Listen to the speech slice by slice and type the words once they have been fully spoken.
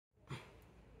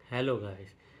Hello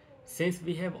guys. Since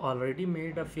we have already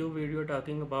made a few video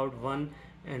talking about one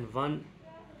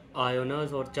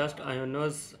IONOS or just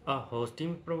IONOS a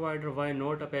hosting provider, why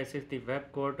not passage the web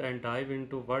code and dive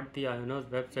into what the IONOS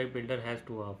website builder has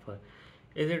to offer?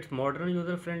 Is it modern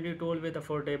user friendly tool with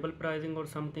affordable pricing or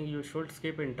something you should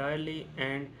skip entirely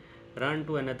and run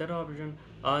to another option?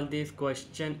 All these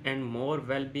questions and more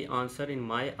will be answered in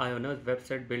my IONOS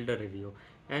website builder review.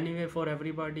 Anyway, for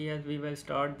everybody, as we will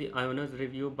start the IONOS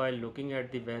review by looking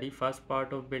at the very first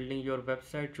part of building your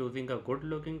website, choosing a good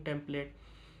looking template.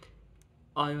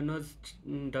 IONOS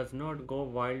does not go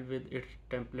wild with its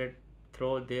template,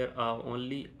 though there are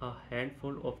only a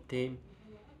handful of them.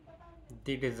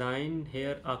 The design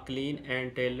here are clean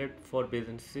and tailored for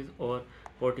businesses or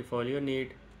portfolio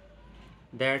need.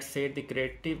 That said, the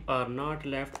creative are not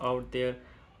left out. There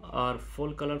are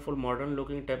full colorful modern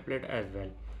looking template as well.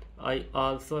 I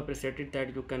also appreciated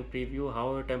that you can preview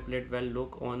how a template will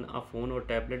look on a phone or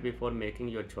tablet before making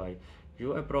your choice.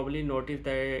 You have probably noticed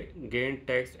the gain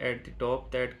text at the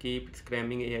top that keeps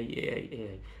screaming AI, AI,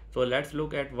 AI. So let's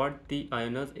look at what the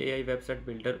IONOS AI website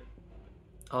builder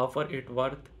offer. It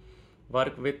work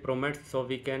with prompts, so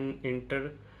we can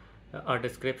enter a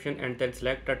description and then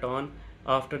select a tone.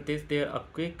 After this, there a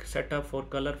quick setup for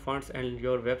color fonts and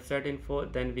your website info.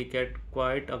 Then we get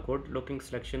quite a good looking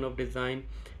selection of design.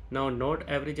 Now not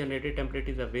every generated template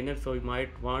is a winner, so you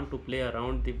might want to play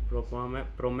around the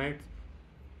prompts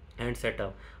and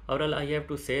setup. Overall, I have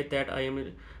to say that I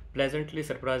am pleasantly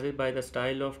surprised by the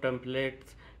style of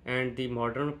templates and the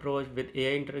modern approach with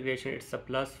AI integration. It's a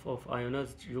plus of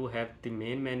IONOS. You have the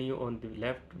main menu on the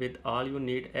left with all you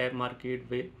need: app market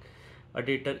with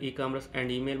editor, e-commerce,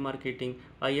 and email marketing.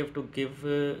 I have to give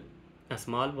a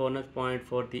small bonus point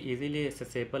for the easily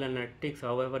accessible analytics.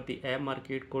 However, the app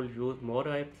market could use more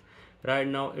apps. Right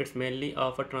now, it's mainly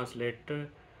offer translator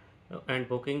and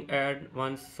booking at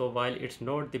once. So while it's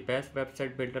not the best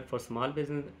website builder for small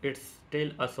business, it's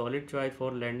still a solid choice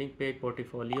for landing page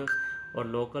portfolios or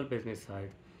local business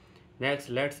sites. Next,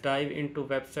 let's dive into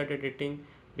website editing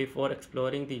before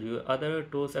exploring the other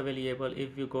tools available.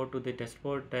 If you go to the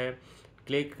dashboard tab,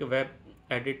 click web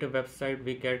editor website,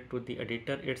 we get to the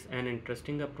editor. It's an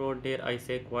interesting approach there. I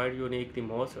say quite unique. The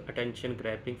most attention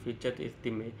grabbing feature is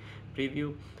the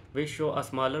preview, which show a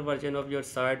smaller version of your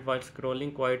site while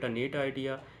scrolling. Quite a neat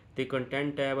idea. The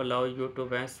content tab allows you to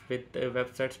mess with the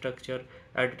website structure,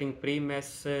 editing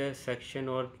pre-mess section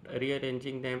or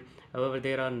rearranging them. However,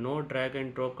 there are no drag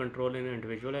and drop control in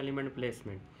individual element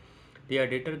placement. The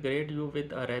editor grades you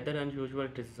with a rather unusual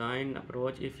design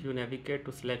approach. If you navigate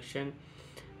to selection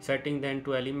setting then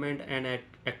to element and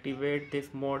activate this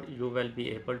mode, you will be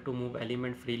able to move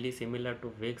element freely, similar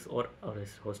to Wix or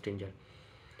Hostinger.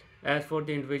 As for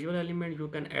the individual element, you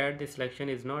can add. The selection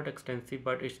is not extensive,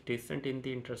 but it's decent in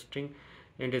the interesting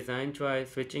in design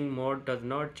choice. Switching mode does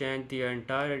not change the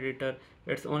entire editor.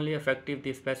 It's only effective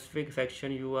the specific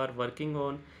section you are working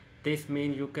on. This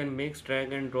means you can mix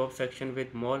drag and drop section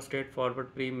with more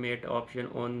straightforward pre-made option.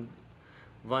 On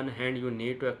one hand, you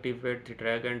need to activate the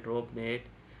drag and drop made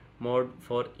mode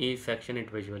for each section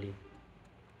individually.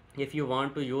 If you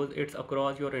want to use it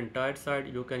across your entire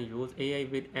site, you can use AI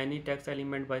with any text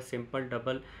element by simple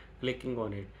double clicking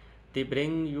on it. They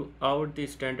bring you out the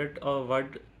standard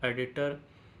word editor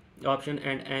option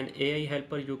and an AI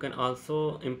helper. You can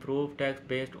also improve text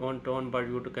based on tone, but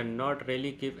you cannot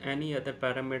really give any other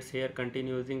parameters here.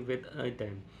 Continuing with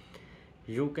them,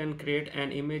 you can create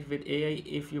an image with AI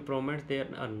if you promise. There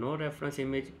are no reference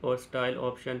image or style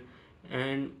option,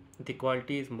 and the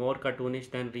quality is more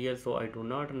cartoonish than real, so I do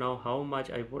not know how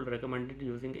much I would recommend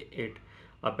using it.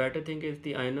 A better thing is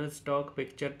the IONOS stock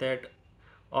picture that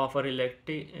offer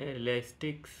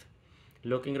realistic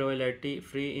looking royalty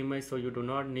free image, so you do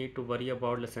not need to worry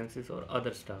about licenses or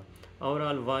other stuff.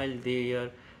 Overall, while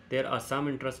there are some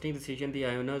interesting decisions, the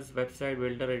IONOS website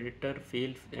builder editor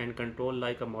feels and control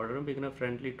like a modern beginner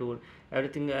friendly tool.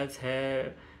 Everything else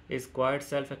is quite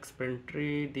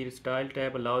self-explanatory. The style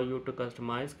tab allow you to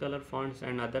customize color fonts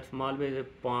and other small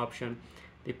option.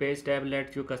 The page tab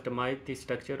lets you customize the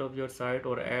structure of your site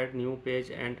or add new page,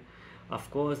 and of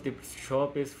course, the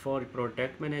shop is for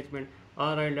product management.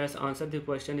 Alright, let's answer the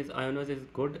question: is IONOS is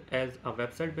good as a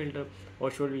website builder, or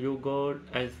should you go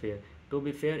elsewhere? To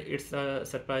be fair, it's a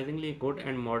surprisingly good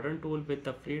and modern tool with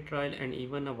a free trial and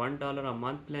even a $1 a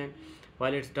month plan.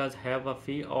 While it does have a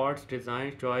few odds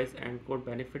design choice and could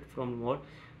benefit from more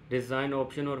design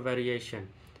option or variation,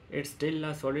 it's still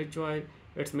a solid choice.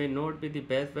 It may not be the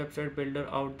best website builder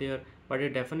out there, but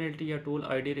it's definitely a tool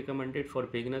ID recommended for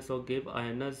beginners. So give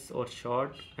IONOS or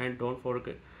shot, and don't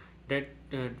forget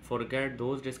Don't forget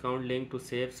those discount link to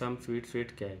save some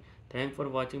sweet cash. Thanks for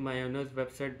watching my owner's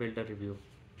website builder review.